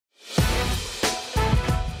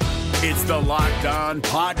It's the Locked On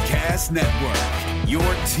Podcast Network, your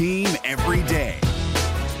team every day.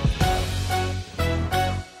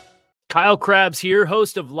 Kyle Krabs here,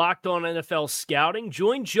 host of Locked On NFL Scouting.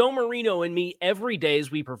 Join Joe Marino and me every day as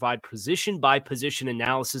we provide position-by-position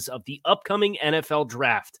analysis of the upcoming NFL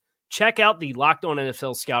Draft. Check out the Locked On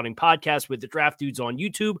NFL Scouting podcast with the Draft Dudes on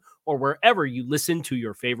YouTube or wherever you listen to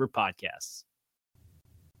your favorite podcasts.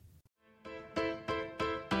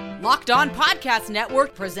 Locked On Podcast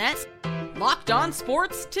Network presents Locked On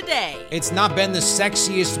Sports Today. It's not been the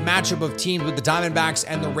sexiest matchup of teams, but the Diamondbacks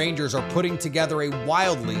and the Rangers are putting together a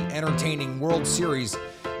wildly entertaining World Series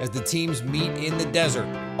as the teams meet in the desert.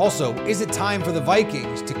 Also, is it time for the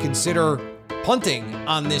Vikings to consider punting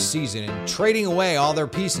on this season and trading away all their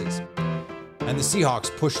pieces? And the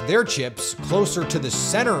Seahawks push their chips closer to the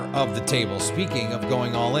center of the table, speaking of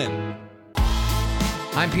going all in.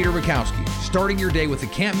 I'm Peter Bukowski, starting your day with the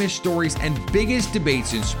can't-miss stories and biggest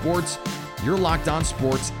debates in sports. You're Locked On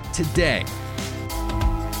Sports Today.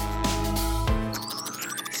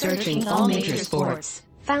 Searching all major sports.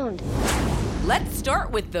 Found. Let's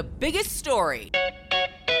start with the biggest story.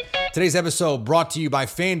 Today's episode brought to you by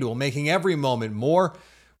FanDuel, making every moment more.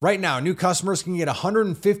 Right now, new customers can get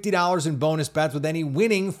 $150 in bonus bets with any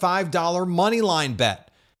winning $5 moneyline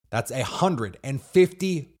bet. That's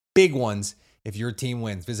 150 big ones if your team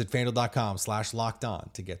wins. Visit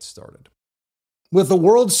FanDuel.com/lockedon to get started. With the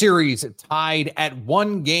World Series tied at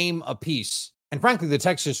 1 game apiece, and frankly, the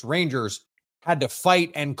Texas Rangers had to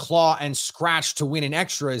fight and claw and scratch to win in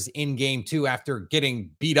extras in Game 2 after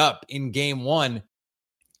getting beat up in Game 1.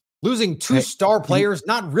 Losing two star players,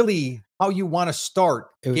 not really how you want to start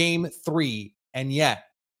Game 3, and yet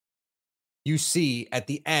you see at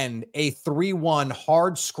the end a 3-1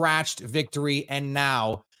 hard-scratched victory, and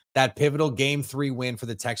now that pivotal Game 3 win for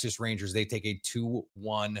the Texas Rangers. They take a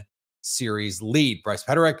 2-1 series lead. Bryce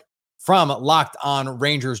Pederick from Locked On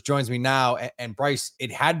Rangers joins me now. And Bryce,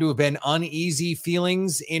 it had to have been uneasy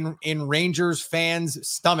feelings in Rangers fans'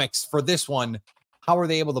 stomachs for this one. How are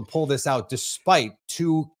they able to pull this out despite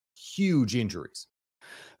two huge injuries?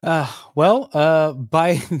 By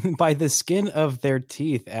the skin of their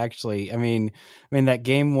teeth, actually. I mean, that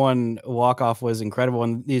Game 1 walk-off was incredible,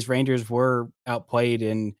 and these Rangers were outplayed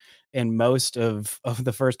in most of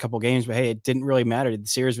the first couple games, but hey, it didn't really matter. The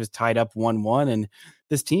series was tied up 1-1, and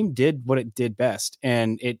this team did what it did best,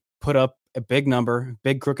 and it put up a big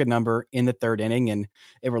crooked number in the third inning, and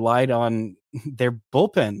it relied on their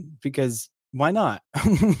bullpen because why not?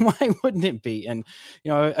 Why wouldn't it be? And,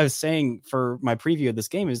 I was saying for my preview of this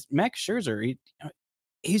game is Max Scherzer.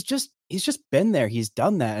 He's just been there. He's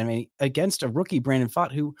done that. I mean, against a rookie, Brandon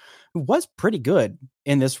Pfaadt, who was pretty good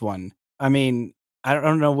in this one. I mean, I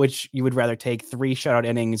don't know which you would rather take, 3 shutout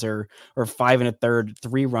innings or 5 1/3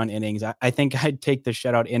 3-run innings. I think I'd take the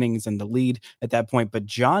shutout innings and the lead at that point. But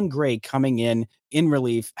John Gray coming in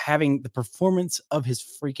relief, having the performance of his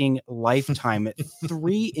freaking lifetime at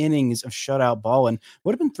 3 innings of shutout ball, and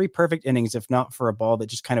would have been 3 perfect innings if not for a ball that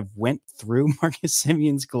just kind of went through Marcus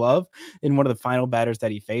Semion's glove in one of the final batters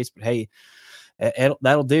that he faced. But hey,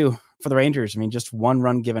 that'll do for the Rangers. I mean, just 1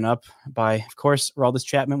 run given up by, of course, Aroldis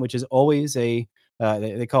Chapman, which is always they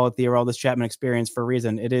call it the Aroldis Chapman experience for a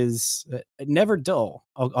reason. It is never dull.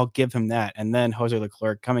 I'll give him that. And then Jose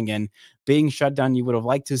Leclerc coming in, being shut down. You would have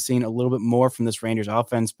liked to have seen a little bit more from this Rangers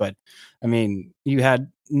offense, but I mean, you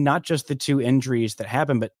had not just the 2 injuries that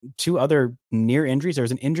happened, but 2 other near injuries. There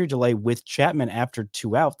was an injury delay with Chapman after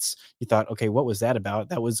 2 outs. You thought, okay, what was that about?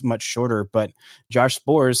 That was much shorter, but Josh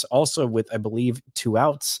Sborz also with, I believe, 2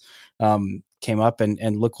 outs, came up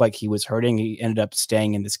and looked like he was hurting. He ended up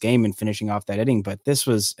staying in this game and finishing off that inning, but this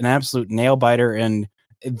was an absolute nail biter. And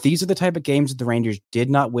these are the type of games that the Rangers did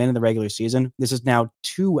not win in the regular season. This is now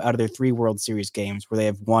 2 out of their 3 World Series games where they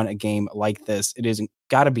have won a game like this. It is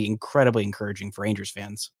got to be incredibly encouraging for Rangers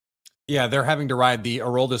fans. Yeah, they're having to ride the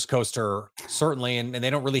Aroldis coaster, certainly, and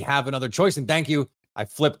they don't really have another choice. And thank you. I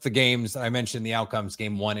flipped the games. I mentioned the outcomes,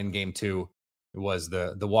 Game 1 and Game 2. It was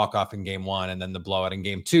the walk-off in Game 1 and then the blowout in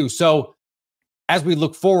Game 2. So as we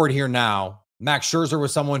look forward here now, Max Scherzer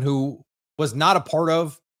was someone who was not a part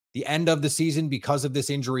of the end of the season because of this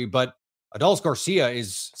injury, but Adolis Garcia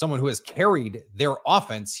is someone who has carried their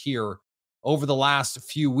offense here over the last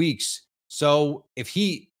few weeks. So if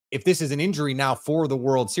this is an injury now for the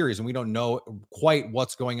World Series, and we don't know quite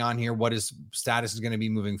what's going on here, what his status is going to be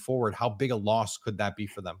moving forward, how big a loss could that be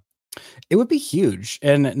for them? It would be huge,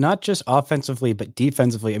 and not just offensively, but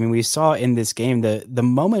defensively. I mean, we saw in this game the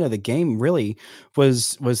moment of the game really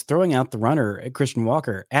was throwing out the runner at Christian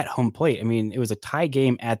Walker at home plate. I mean, it was a tie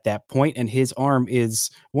game at that point, and his arm is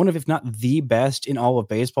one of, if not the best in all of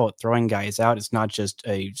baseball at throwing guys out. It's not just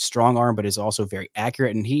a strong arm, but is also very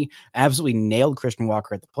accurate, and he absolutely nailed Christian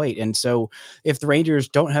Walker at the plate. And so, if the Rangers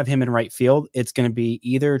don't have him in right field, it's going to be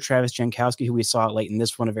either Travis Jankowski, who we saw late in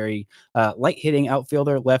this one, a very light hitting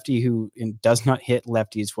outfielder, lefty who does not hit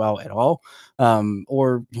lefties well at all.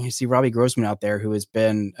 Or you see Robbie Grossman out there, who has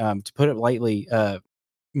been, to put it lightly,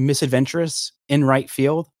 misadventurous in right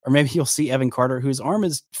field. Or maybe you'll see Evan Carter, whose arm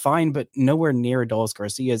is fine, but nowhere near Adolis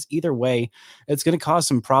Garcia's. Either way, it's going to cause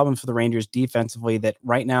some problems for the Rangers defensively that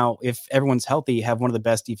right now, if everyone's healthy, have one of the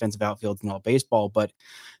best defensive outfields in all baseball. But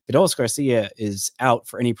if Adolis Garcia is out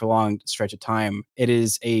for any prolonged stretch of time, it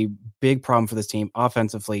is a big problem for this team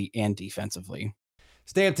offensively and defensively.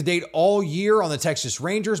 Stay up to date all year on the Texas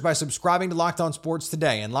Rangers by subscribing to Locked On Sports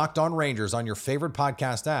today and Locked On Rangers on your favorite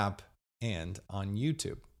podcast app and on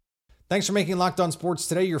YouTube. Thanks for making Locked On Sports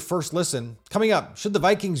today your first listen. Coming up, should the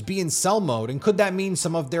Vikings be in sell mode, and could that mean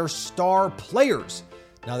some of their star players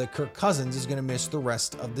now that Kirk Cousins is going to miss the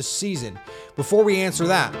rest of the season? Before we answer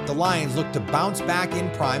that, the Lions look to bounce back in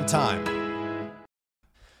prime time.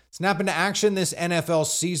 Snap into action this NFL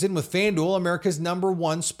season with FanDuel, America's #1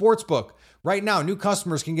 sportsbook. Right now, new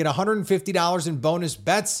customers can get $150 in bonus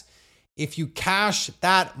bets if you cash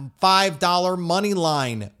that $5 money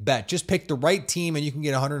line bet. Just pick the right team and you can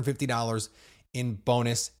get $150 in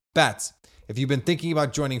bonus bets. If you've been thinking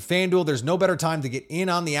about joining FanDuel, there's no better time to get in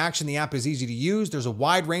on the action. The app is easy to use. There's a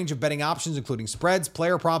wide range of betting options, including spreads,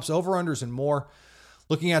 player props, over-unders, and more.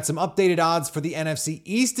 Looking at some updated odds for the NFC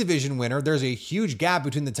East division winner, there's a huge gap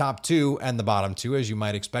between the top two and the bottom two, as you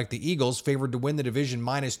might expect. The Eagles favored to win the division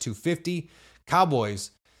 -250.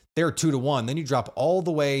 Cowboys, they're 2-1. Then you drop all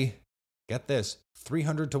the way, get this,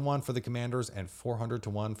 300-1 for the Commanders and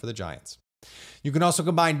 400-1 for the Giants. You can also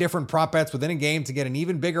combine different prop bets within a game to get an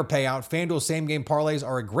even bigger payout. FanDuel same-game parlays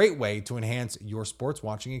are a great way to enhance your sports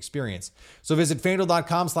watching experience. So visit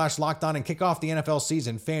FanDuel.com/lockedon and kick off the NFL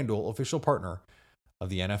season. FanDuel, official partner of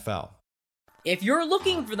the NFL. If you're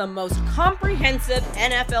looking for the most comprehensive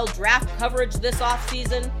NFL draft coverage this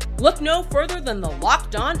offseason, look no further than the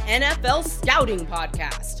Locked On NFL Scouting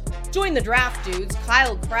Podcast. Join the draft dudes,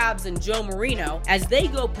 Kyle Krabs and Joe Marino, as they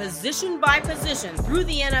go position by position through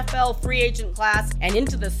the NFL free agent class and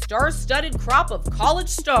into the star-studded crop of college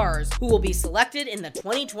stars who will be selected in the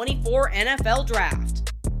 2024 NFL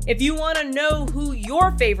Draft. If you want to know who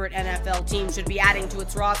your favorite NFL team should be adding to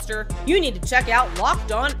its roster, you need to check out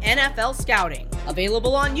Locked On NFL Scouting,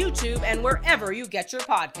 available on YouTube and wherever you get your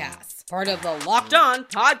podcasts. Part of the Locked On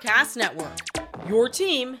Podcast Network, your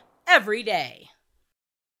team every day.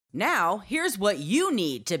 Now, here's what you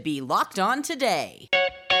need to be locked on today.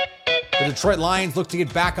 The Detroit Lions look to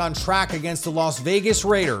get back on track against the Las Vegas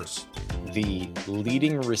Raiders. The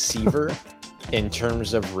leading receiver in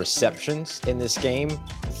terms of receptions in this game,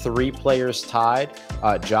 3 players tied,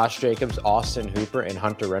 Josh Jacobs, Austin Hooper, and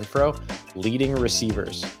Hunter Renfrow, leading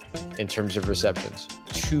receivers in terms of receptions.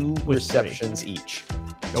 2 receptions each.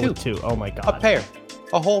 Two. Oh my God.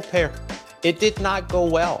 A whole pair. It did not go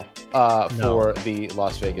well for the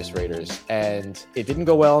Las Vegas Raiders, and it didn't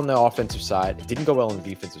go well on the offensive side. It didn't go well on the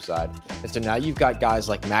defensive side. And so now you've got guys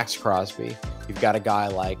like Max Crosby. You've got a guy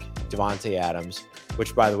like Devontae Adams,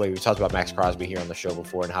 which, by the way, we've talked about Max Crosby here on the show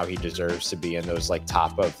before and how he deserves to be in those like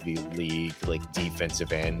top of the league, like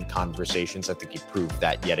defensive end conversations. I think he proved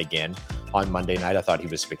that yet again on Monday night. I thought he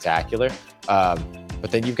was spectacular. But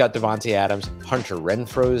then you've got Devontae Adams, Hunter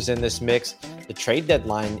Renfro's in this mix. The trade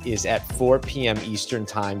deadline is at 4 p.m. Eastern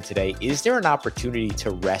time today. Is there an opportunity to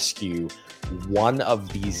rescue one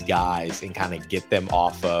of these guys and kind of get them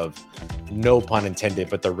off of, no pun intended,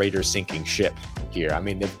 but the Raiders sinking ship here? I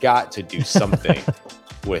mean, they've got to do something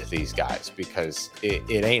with these guys because it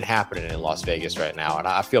ain't happening in Las Vegas right now. And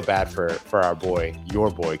I feel bad for our boy, your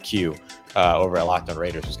boy Q, over at Locked On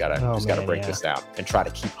Raiders, who's got to break this down and try to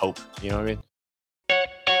keep hope. You know what I mean?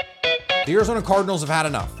 The Arizona Cardinals have had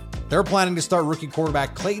enough. They're planning to start rookie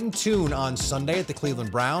quarterback Clayton Tune on Sunday at the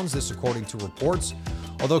Cleveland Browns, this according to reports.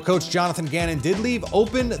 Although Coach Jonathan Gannon did leave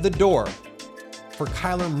open the door for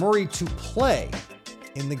Kyler Murray to play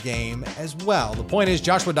in the game as well. The point is,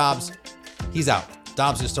 Joshua Dobbs, he's out.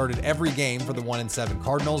 Dobbs has started every game for the 1-7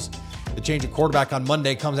 Cardinals. The change of quarterback on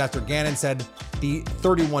Monday comes after Gannon said the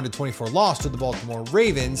 31-24 loss to the Baltimore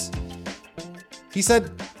Ravens. He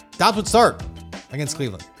said Dobbs would start against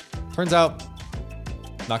Cleveland. Turns out,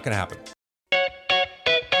 not going to happen.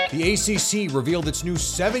 The ACC revealed its new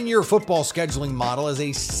 7-year football scheduling model as a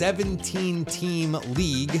 17-team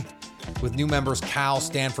league with new members Cal,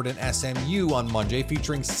 Stanford, and SMU on Monday,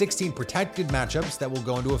 featuring 16 protected matchups that will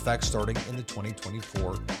go into effect starting in the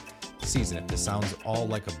 2024 season. If this sounds all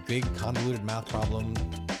like a big convoluted math problem,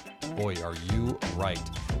 boy, are you right.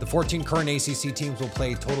 The 14 current ACC teams will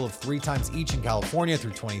play a total of 3 times each in California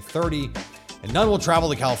through 2030, and none will travel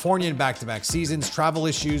to California in back-to-back seasons. Travel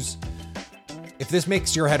issues, if this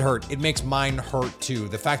makes your head hurt, it makes mine hurt too.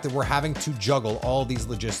 The fact that we're having to juggle all these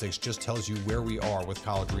logistics just tells you where we are with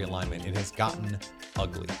college realignment. It has gotten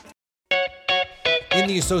ugly. In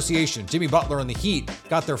the association, Jimmy Butler and the Heat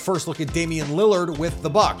got their first look at Damian Lillard with the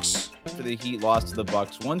Bucks. After the Heat lost to the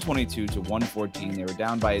Bucks 122-114, they were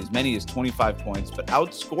down by as many as 25 points, but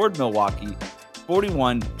outscored Milwaukee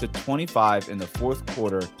 41-25 in the fourth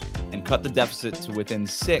quarter and cut the deficit to within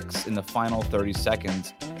 6 in the final 30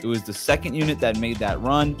 seconds. It was the second unit that made that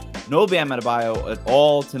run. No Bam Adebayo at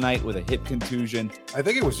all tonight with a hip contusion. I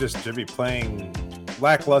think it was just Jimmy playing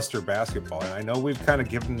lackluster basketball. And I know we've kind of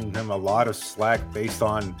given him a lot of slack based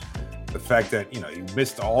on the fact that, he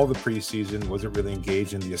missed all the preseason, wasn't really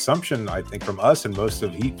engaged. And the assumption, I think, from us and most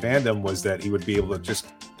of Heat fandom was that he would be able to just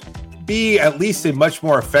be at least a much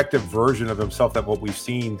more effective version of himself than what we've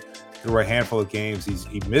seen through a handful of games.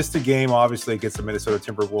 He missed a game, obviously, against the Minnesota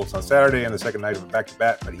Timberwolves on Saturday and the second night of a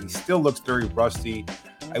back-to-back, but he still looks very rusty.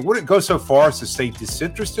 I wouldn't go so far as to say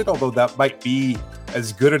disinterested, although that might be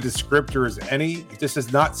as good a descriptor as any. He just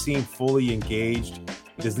does not seem fully engaged.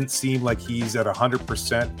 It doesn't seem like he's at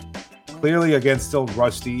 100%. Clearly, again, still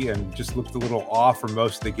rusty and just looked a little off for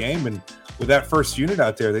most of the game. And with that first unit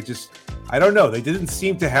out there, they just, I don't know, they didn't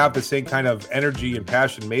seem to have the same kind of energy and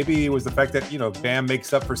passion. Maybe it was the fact that, Bam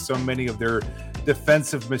makes up for so many of their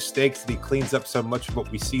defensive mistakes, that he cleans up so much of what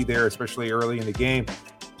we see there, especially early in the game.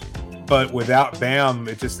 But without Bam,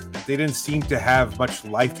 they didn't seem to have much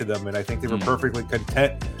life to them. And I think they were perfectly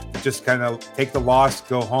content to just kind of take the loss,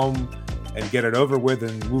 go home and get it over with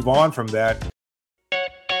and move on from that.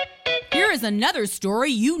 Here is another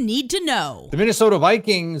story you need to know. The Minnesota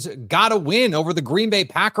Vikings got a win over the Green Bay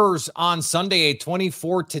Packers on Sunday, a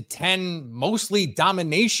 24-10, mostly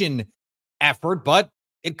domination effort, but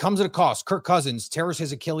it comes at a cost. Kirk Cousins tears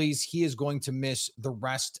his Achilles. He is going to miss the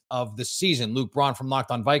rest of the season. Luke Braun from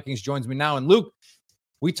Locked On Vikings joins me now. And Luke,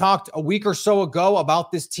 we talked a week or so ago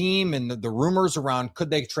about this team and the rumors around, could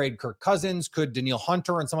they trade Kirk Cousins? Could Danielle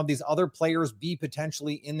Hunter and some of these other players be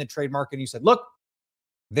potentially in the trade market? And you said, look,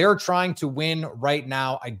 they're trying to win right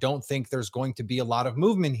now. I don't think there's going to be a lot of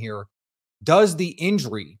movement here. Does the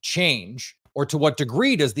injury change, or to what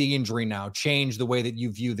degree does the injury now change the way that you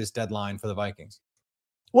view this deadline for the Vikings?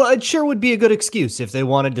 Well, it sure would be a good excuse if they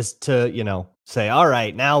wanted to say, all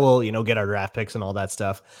right, now we'll, get our draft picks and all that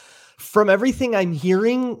stuff. From everything I'm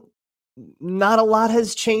hearing, not a lot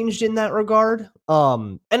has changed in that regard.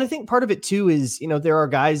 And I think part of it too is, there are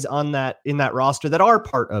guys in that roster that are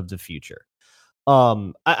part of the future.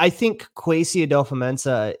 I think Kwesi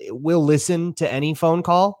Adolfo-Mensah will listen to any phone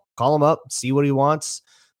call him up, see what he wants.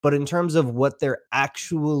 But in terms of what they're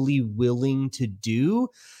actually willing to do,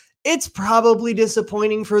 it's probably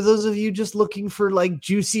disappointing for those of you just looking for like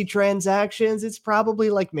juicy transactions. It's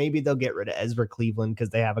probably like maybe they'll get rid of Ezra Cleveland because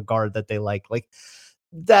they have a guard that they like. Like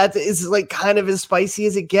that is like kind of as spicy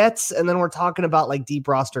as it gets. And then we're talking about like deep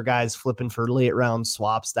roster guys flipping for late round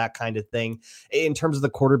swaps, that kind of thing. In terms of the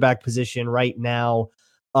quarterback position right now,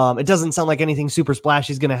 it doesn't sound like anything super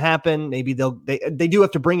splashy is going to happen. Maybe they do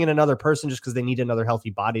have to bring in another person just because they need another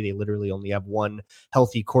healthy body. They literally only have one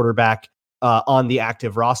healthy quarterback on the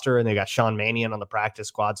active roster, and they got Sean Mannion on the practice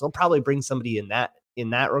squad. So they'll probably bring somebody in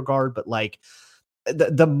that regard. But like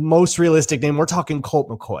the most realistic name, we're talking Colt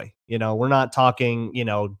McCoy. We're not talking,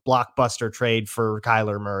 blockbuster trade for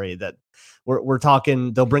Kyler Murray. That we're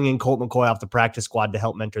talking, they'll bring in Colt McCoy off the practice squad to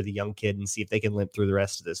help mentor the young kid and see if they can limp through the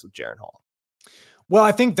rest of this with Jaren Hall. Well,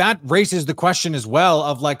 I think that raises the question as well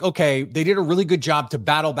of like, okay, they did a really good job to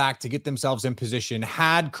battle back to get themselves in position.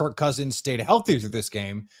 Had Kirk Cousins stayed healthy through this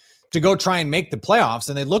game to go try and make the playoffs,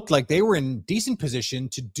 and they looked like they were in decent position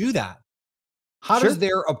to do that. How does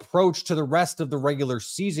their approach to the rest of the regular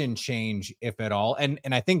season change, if at all? And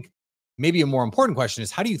I think maybe a more important question is,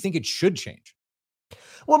 how do you think it should change?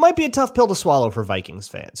 Well, it might be a tough pill to swallow for Vikings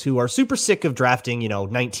fans who are super sick of drafting,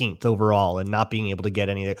 19th overall and not being able to get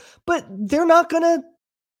anything. But they're not going to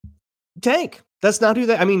tank. That's not who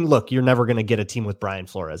they... I mean, look, you're never going to get a team with Brian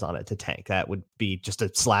Flores on it to tank. That would be just a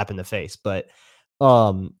slap in the face. But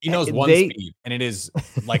he knows one speed, and it is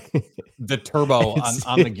like the turbo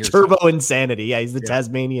on the gear. Turbo insanity. Yeah, he's the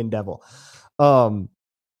Tasmanian devil. But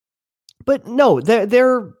no,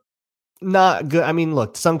 they're not good. I mean,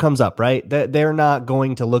 look, sun comes up, right? They're not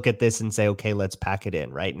going to look at this and say, okay, let's pack it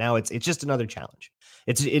in. Right now, it's just another challenge.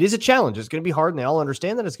 It is a challenge. It's going to be hard, and they all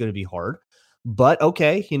understand that it's going to be hard. But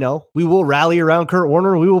okay, we will rally around Kurt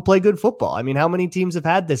Warner. We will play good football. I mean, how many teams have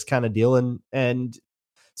had this kind of deal, and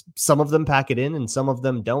some of them pack it in, and some of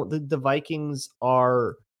them don't. The Vikings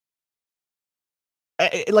are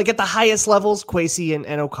like at the highest levels. Kwesi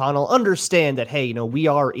and O'Connell understand that. Hey, we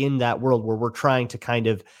are in that world where we're trying to kind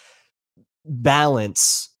of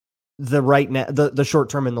balance the short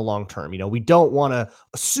term and the long term. We don't want to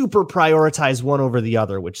super prioritize one over the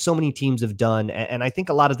other, which so many teams have done. And I think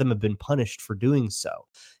a lot of them have been punished for doing so.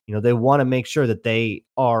 They want to make sure that they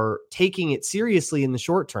are taking it seriously in the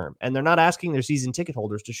short term, and they're not asking their season ticket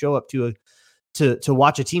holders to show up to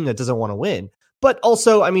watch a team that doesn't want to win. But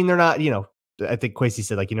also, I mean, they're not, I think Kwesi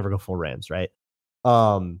said, like, you never go full Rams, right?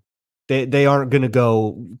 They aren't going to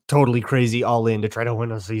go totally crazy all in to try to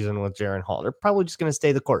win a season with Jaren Hall. They're probably just going to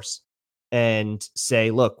stay the course and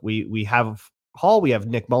say, look, we have Hall, we have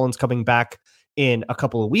Nick Mullins coming back in a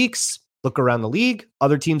couple of weeks. Look around the league.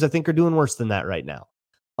 Other teams, I think, are doing worse than that right now.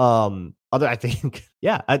 I think,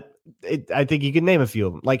 yeah, I think you can name a few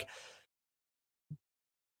of them. Like,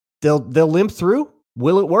 they'll limp through.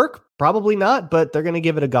 Will it work? Probably not, but they're going to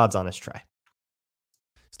give it a God's honest try.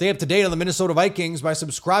 Stay up to date on the Minnesota Vikings by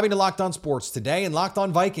subscribing to Locked On Sports today and Locked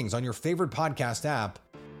On Vikings on your favorite podcast app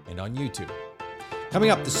and on YouTube. Coming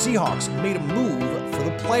up, the Seahawks made a move for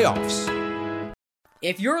the playoffs.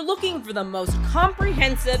 If you're looking for the most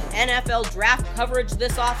comprehensive NFL draft coverage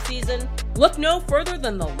this offseason, look no further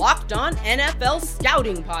than the Locked On NFL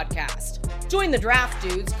Scouting Podcast. Join the draft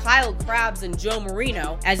dudes, Kyle Krabs and Joe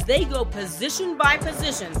Marino, as they go position by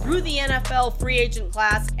position through the NFL free agent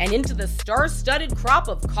class and into the star-studded crop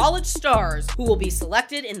of college stars who will be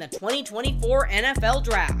selected in the 2024 NFL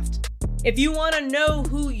Draft. If you want to know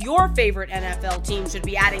who your favorite NFL team should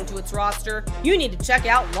be adding to its roster, you need to check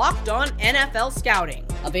out Locked On NFL Scouting,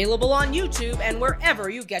 available on YouTube and wherever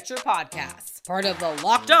you get your podcasts. Part of the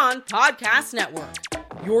Locked On Podcast Network,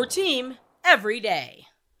 your team every day.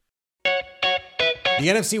 The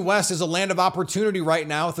NFC West is a land of opportunity right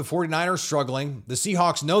now with the 49ers struggling. The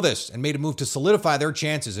Seahawks know this and made a move to solidify their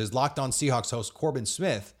chances, as Locked On Seahawks host Corbin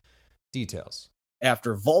Smith details.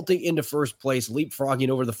 After vaulting into first place, leapfrogging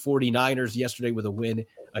over the 49ers yesterday with a win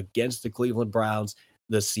against the Cleveland Browns,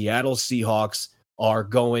 the Seattle Seahawks are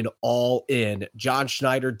going all in. John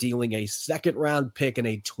Schneider dealing a second-round pick and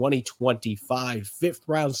a 2025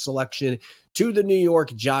 fifth-round selection to the New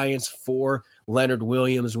York Giants for Leonard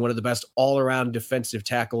Williams, one of the best all-around defensive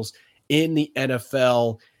tackles in the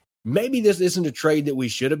NFL. Maybe this isn't a trade that we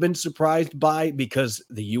should have been surprised by, because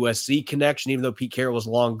the USC connection, even though Pete Carroll was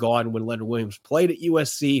long gone when Leonard Williams played at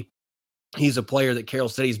USC, he's a player that Carroll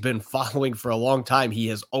said he's been following for a long time. He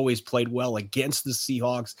has always played well against the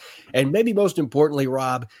Seahawks. And maybe most importantly,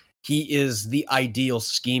 Rob, he is the ideal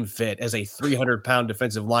scheme fit as a 300-pound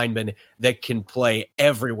defensive lineman that can play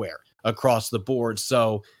everywhere across the board.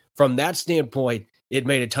 So from that standpoint, it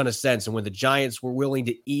made a ton of sense. And when the Giants were willing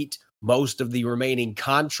to eat most of the remaining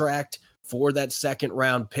contract for that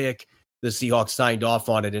second-round pick, the Seahawks signed off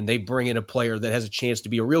on it, and they bring in a player that has a chance to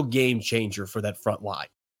be a real game changer for that front line.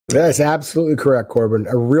 That's absolutely correct, Corbin.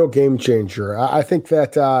 A real game changer. I think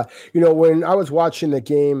that, when I was watching the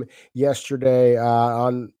game yesterday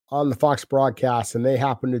on the Fox broadcast, and they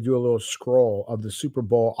happened to do a little scroll of the Super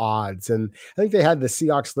Bowl odds. And I think they had the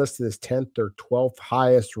Seahawks listed as 10th or 12th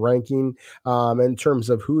highest ranking in terms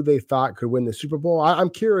of who they thought could win the Super Bowl. I'm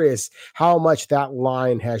curious how much that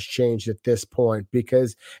line has changed at this point,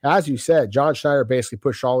 because as you said, John Schneider basically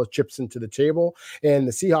pushed all his chips into the table, and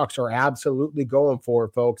the Seahawks are absolutely going for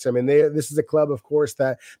it, folks. I mean, this is a club, of course,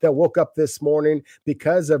 that woke up this morning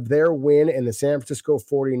because of their win and the San Francisco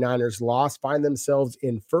 49ers loss, find themselves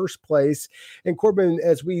in first place. And Corbin,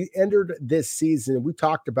 as we entered this season, we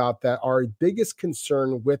talked about that our biggest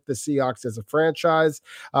concern with the Seahawks as a franchise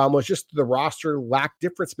was just the roster lacked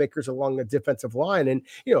difference makers along the defensive line. And,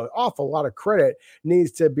 an awful lot of credit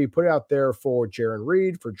needs to be put out there for Jaron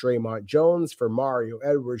Reed, for Draymond Jones, for Mario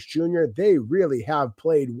Edwards Jr. They really have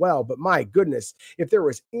played well. But my goodness, if there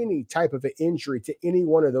was any type of an injury to any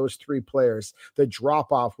one of those three players, the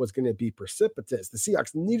drop-off was going to be precipitous. The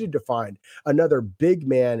Seahawks needed to find another big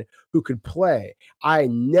man who could play. I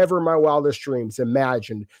never in my wildest dreams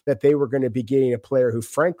imagined that they were going to be getting a player who,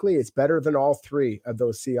 frankly, is better than all three of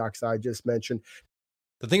those Seahawks I just mentioned.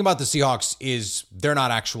 The thing about the Seahawks is they're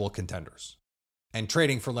not actual contenders. And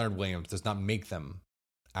trading for Leonard Williams does not make them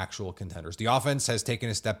actual contenders. The offense has taken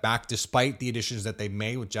a step back despite the additions that they've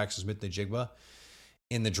made with Jackson Smith-Njigba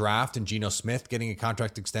in the draft and Geno Smith getting a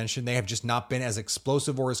contract extension. They have just not been as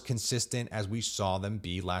explosive or as consistent as we saw them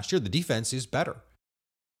be last year. The defense is better.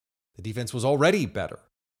 The defense was already better.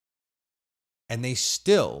 And they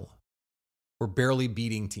still were barely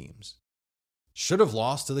beating teams. Should have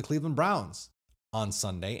lost to the Cleveland Browns on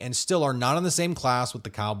Sunday and still are not in the same class with the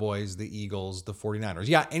Cowboys, the Eagles, the 49ers.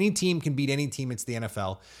 Yeah, any team can beat any team. It's the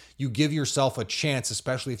NFL. You give yourself a chance,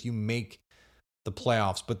 especially if you make the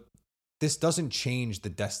playoffs. But this doesn't change the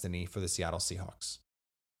destiny for the Seattle Seahawks.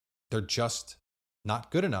 They're just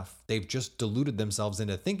not good enough. They've just deluded themselves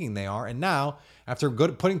into thinking they are. And now, after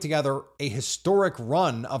putting together a historic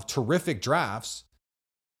run of terrific drafts,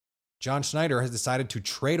 John Schneider has decided to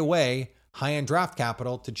trade away high-end draft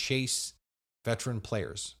capital to chase veteran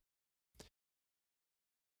players.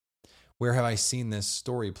 Where have I seen this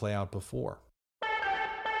story play out before?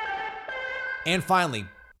 And finally,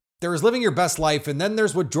 there is living your best life, and then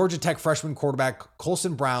there's what Georgia Tech freshman quarterback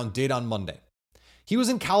Colson Brown did on Monday. He was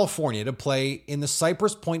in California to play in the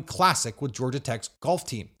Cypress Point Classic with Georgia Tech's golf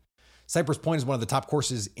team. Cypress Point is one of the top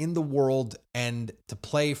courses in the world, and to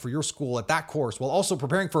play for your school at that course while also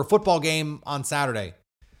preparing for a football game on Saturday.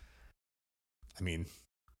 I mean,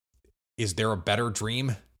 is there a better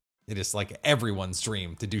dream? It is like everyone's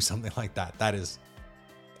dream to do something like that.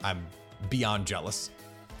 I'm beyond jealous.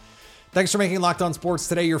 Thanks for making Locked On Sports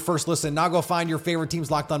today your first listen. Now go find your favorite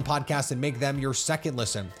team's Locked On podcast and make them your second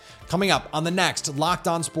listen. Coming up on the next Locked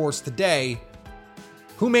On Sports today,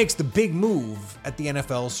 who makes the big move at the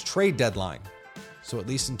NFL's trade deadline? So at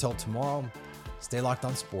least until tomorrow, stay Locked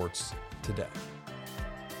On Sports today.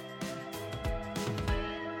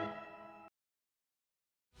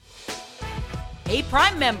 Hey,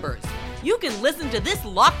 Prime members, you can listen to this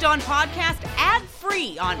Locked On podcast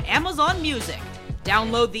ad-free on Amazon Music.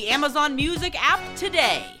 Download the Amazon Music app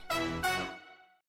today.